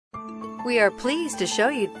We are pleased to show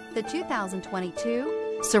you the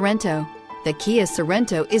 2022 Sorento. The Kia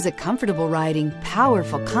Sorento is a comfortable riding,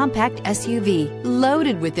 powerful compact SUV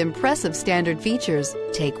loaded with impressive standard features.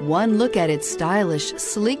 Take one look at its stylish,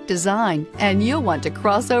 sleek design and you'll want to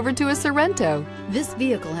cross over to a Sorento. This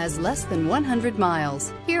vehicle has less than 100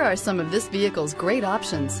 miles. Here are some of this vehicle's great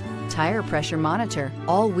options: tire pressure monitor,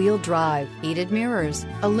 all-wheel drive, heated mirrors,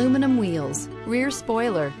 aluminum wheels, rear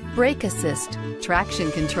spoiler, brake assist,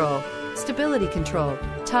 traction control, stability control,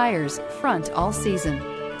 tires front all season,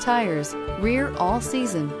 tires rear all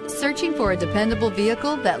season. Searching for a dependable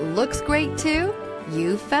vehicle that looks great too?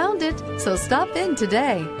 You found it, so stop in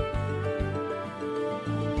today.